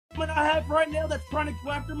woman I have right now that's trying to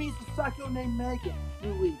go after me is a psycho named Megan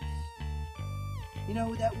Louise. You know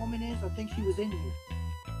who that woman is? I think she was in here.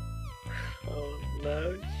 Oh,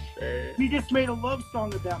 no shit. She just made a love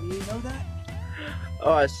song about me. You know that?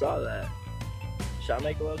 Oh, I saw that. Should I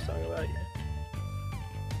make a love song about you?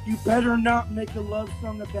 You better not make a love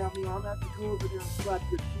song about me, or I'm going to have to go over there and slap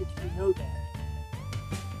your cheeks. You know that.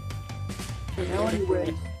 Now,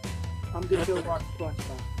 anyways, I'm going to go watch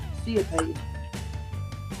SpongeBob. See ya, Peyton.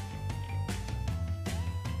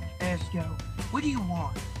 Esco, what do you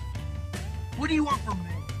want? What do you want from me?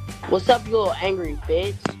 What's up, you little angry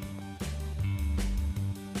bitch?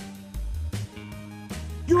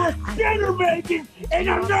 You're a sinner, Megan, and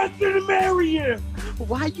I'm not going to marry you.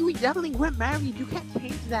 Why are you yelling? We're married. You can't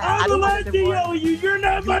change that. I'm allowed to yell at you. You're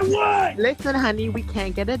not my wife. Listen, honey, we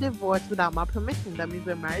can't get a divorce without my permission. That means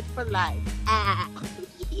we're married for life. I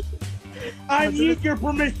need your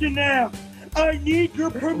permission now. I need your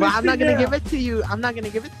permission Well, I'm not going now. to give it to you. I'm not going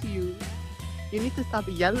to give it to you. You need to stop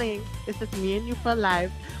yelling. It's just me and you for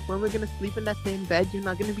life. When we're going to sleep in that same bed, you're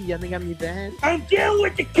not going to be yelling at me then. I'm dealing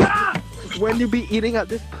with the cops. When you be eating up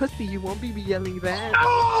this pussy, you won't be yelling then.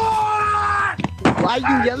 Oh! Why are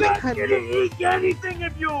you yelling, I'm not honey? going to eat anything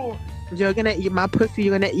of yours. You're gonna eat my pussy,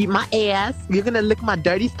 you're gonna eat my ass, you're gonna lick my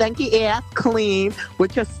dirty, stanky ass clean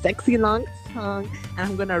with your sexy long tongue, and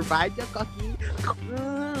I'm gonna ride your cocky.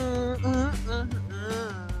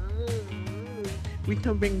 We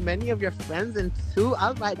can bring many of your friends in too.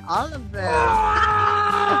 I'll ride all of them.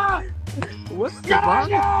 Ah! What's Shut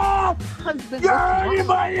wrong? up! Husband, You're what's in wrong?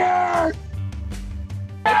 my ear!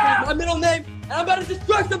 That's my middle name, and I'm about to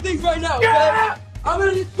destruct some things right now, okay? Yeah! I'm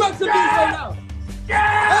gonna destruct some things right now. Yeah!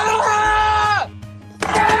 Ah!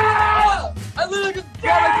 Ah! I literally just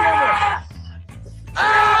got my camera.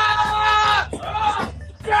 Ah!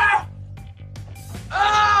 Ah!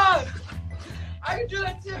 Ah! I can do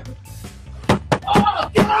that too. Oh!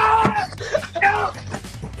 Ah! No!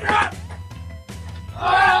 Ah!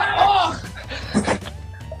 Ah!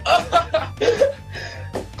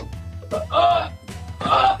 Oh!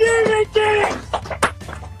 Ah! Give me this!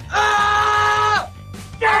 Ah!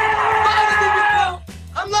 Yeah!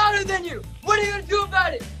 I'm louder than you! What are you gonna do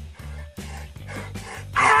about it?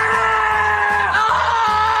 Ah!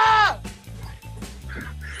 Ah!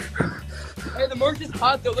 Hey, the merch is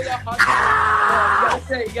hot though. Look how hot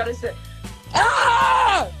it is. You gotta say.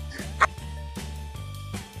 Ah!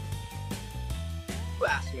 You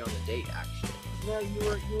asked me on the date, actually. No, you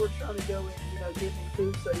were trying to go and give me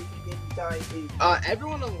food so you can get me diabetes.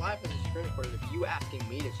 Everyone on live has a screen recorded of you asking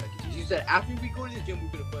me to suck your cheese. You said after we go to the gym, we're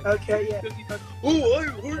gonna find Okay, yeah. cookie time. Oh,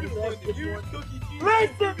 we're gonna find the nearest cookie cheese.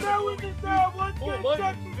 Listen, no one is there. One Oh, good my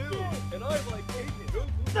suck name's your Bill, shit. and I like Asian.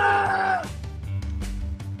 Ah!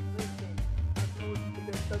 Listen, I told you to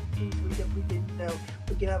go suck cheese.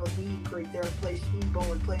 We can have a meet and greet there and play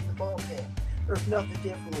speedball and play in the ball pit. There's nothing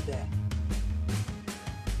different with that.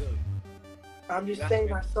 I'm just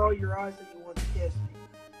saying, I saw your eyes and you wanted to kiss me.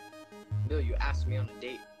 Bill, you asked me on a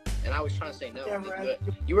date, and I was trying to say no. Yeah, but right.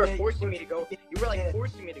 you were Yeah, forcing me to go. You were like yeah.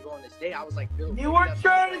 forcing me to go on this date. I was like, Bill. You weren't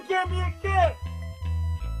trying to give me a kiss.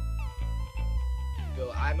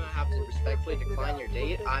 Bill, I'm gonna have to respectfully decline your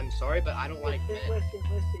date. I'm sorry, but I don't like men. Listen.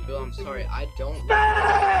 Bill, I'm sorry. I don't.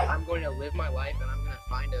 Ah! I'm going to live my life, and I'm gonna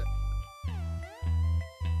find a.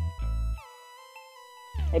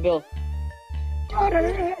 Hey, Bill. I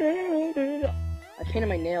painted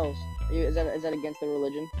my nails. Is that against the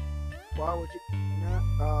religion? Why would you?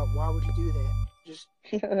 Why would you do that? Just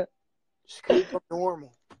keep them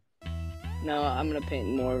normal. No, I'm gonna paint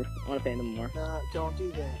more. I wanna paint them more. No, don't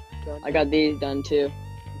do that. I got these done too.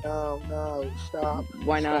 No, stop.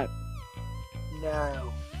 Why not?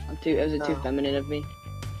 No. Is it too No. feminine of me?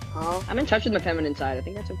 Huh? I'm in touch with my feminine side. I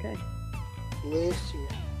think that's okay. Listen.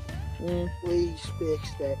 Please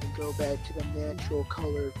fix that and go back to the natural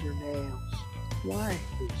color of your nails. Why?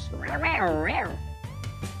 Please. You're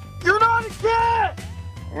not a kid!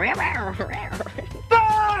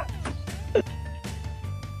 Stop!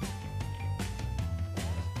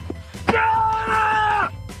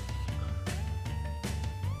 Stop!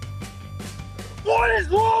 What is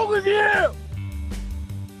wrong with you?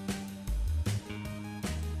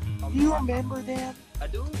 Do you remember that? I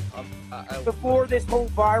do. Before this whole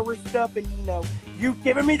virus stuff and you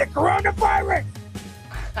giving me the coronavirus!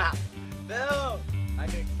 Bill, I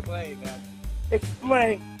can explain, man.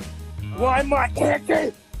 Explain. Why my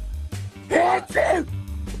itchy? Itchy!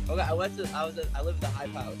 Okay, I live in the hype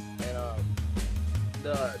house, and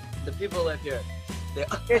the people live here.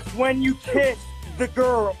 It's when you kiss the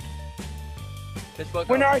girl.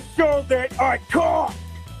 When I saw that, I coughed.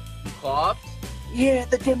 You coughed? Yeah,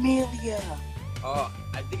 the Demelia. Oh,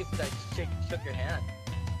 I think it's because I shook your hand.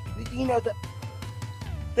 You know the.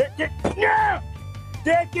 No!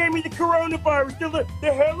 Dad gave me the coronavirus,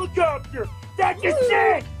 the helicopter. That's just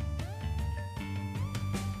sick.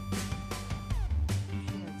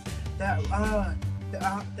 I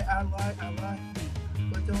like you,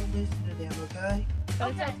 but don't listen to them, okay?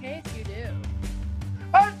 But it's okay if you do.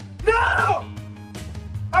 No!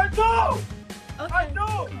 I know! Okay. I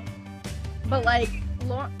know! But like,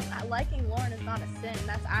 liking Lauren is not a sin.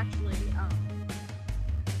 That's actually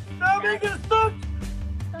Stop making it suck!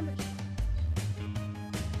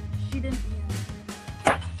 She didn't.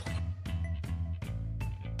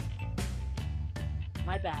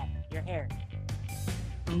 My bad. Your hair.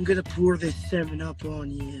 I'm gonna pour this 7-Up on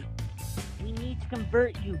you. We need to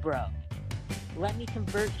convert you, bro. Let me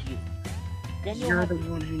convert you. Then You're the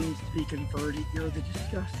one who needs to be converted. You're the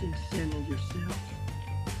disgusting sinner yourself.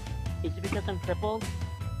 Is it because I'm crippled?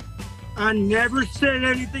 I never said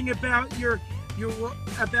anything about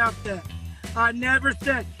about that. I never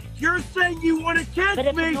said. You're saying you want to kiss But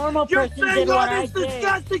if me. a normal You're person saying did all what I this did,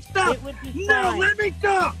 disgusting stuff. it would be No, fine. let me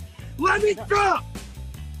talk. Let me talk.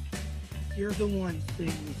 You're the one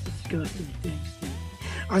saying these disgusting things to me.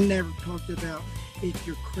 I never talked about if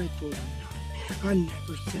you're crippled or not. I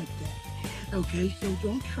never said that. Okay, so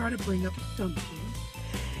don't try to bring up assumptions.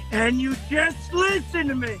 And you just listen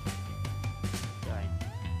to me. Sorry.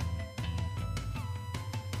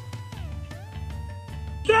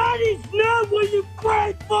 That is not what you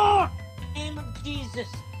prayed for. In the name of Jesus,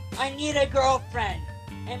 I need a girlfriend.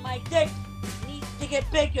 And my dick needs to get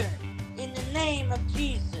bigger. In the name of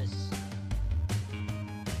Jesus.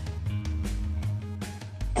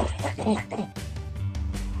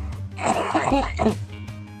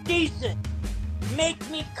 Jesus, make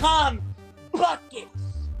me come buckets.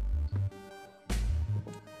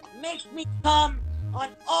 Make me come on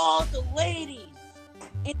all the ladies.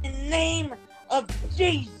 In the name of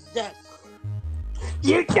Jesus.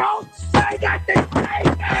 You don't say that to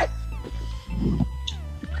Jesus.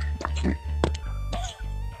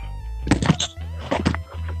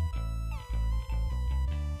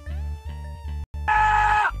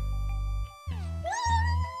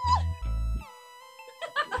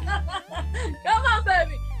 Come on,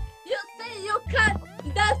 baby. You say you cut.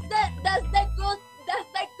 That's the good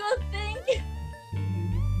thing.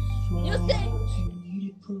 You say.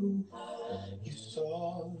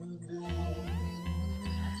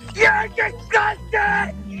 You're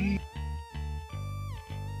disgusting.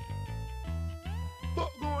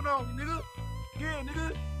 Fuck going on, nigga? Yeah, nigga.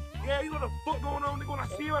 Yeah, you know what the fuck going on, nigga? When I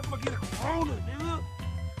see you, I'm gonna get a corona, nigga.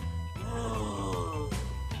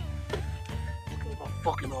 Look at my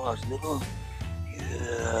fucking eyes, nigga.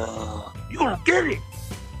 Yeah. You gonna get it.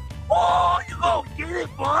 Oh, you gonna get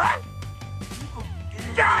it, boy. You gonna get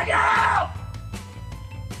it. Shut up!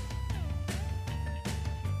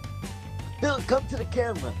 Bill, come to the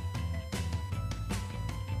camera.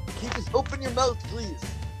 Can you just open your mouth, please?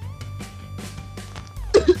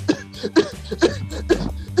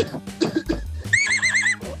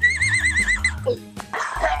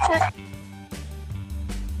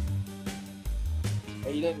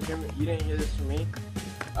 Hey, you didn't hear this from me?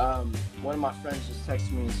 One of my friends just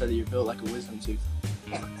texted me and said that you're built like a wisdom tooth.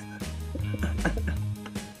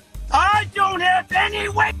 I don't have any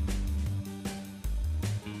weight.